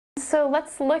so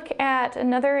let's look at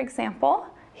another example.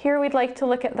 Here we'd like to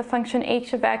look at the function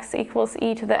h of x equals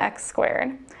e to the x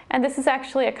squared. And this is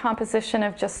actually a composition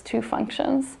of just two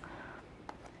functions.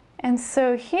 And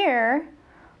so here,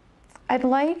 I'd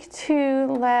like to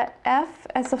let f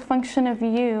as a function of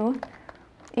u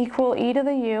equal e to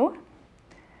the u.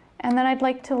 And then I'd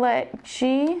like to let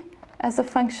g as a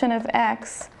function of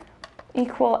x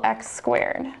equal x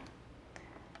squared.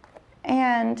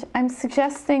 And I'm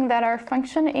suggesting that our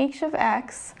function h of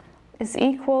x is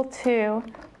equal to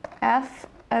f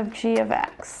of g of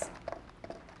x.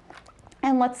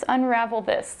 And let's unravel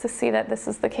this to see that this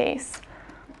is the case.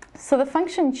 So the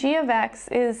function g of x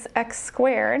is x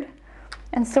squared,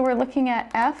 and so we're looking at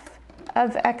f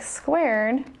of x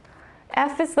squared.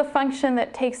 F is the function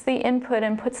that takes the input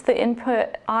and puts the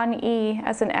input on e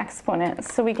as an exponent,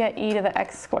 so we get e to the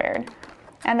x squared.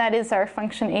 And that is our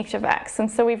function h of x. And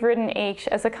so we've written h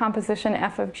as a composition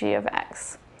f of g of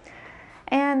x.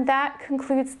 And that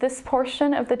concludes this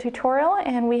portion of the tutorial,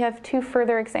 and we have two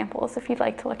further examples if you'd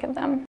like to look at them.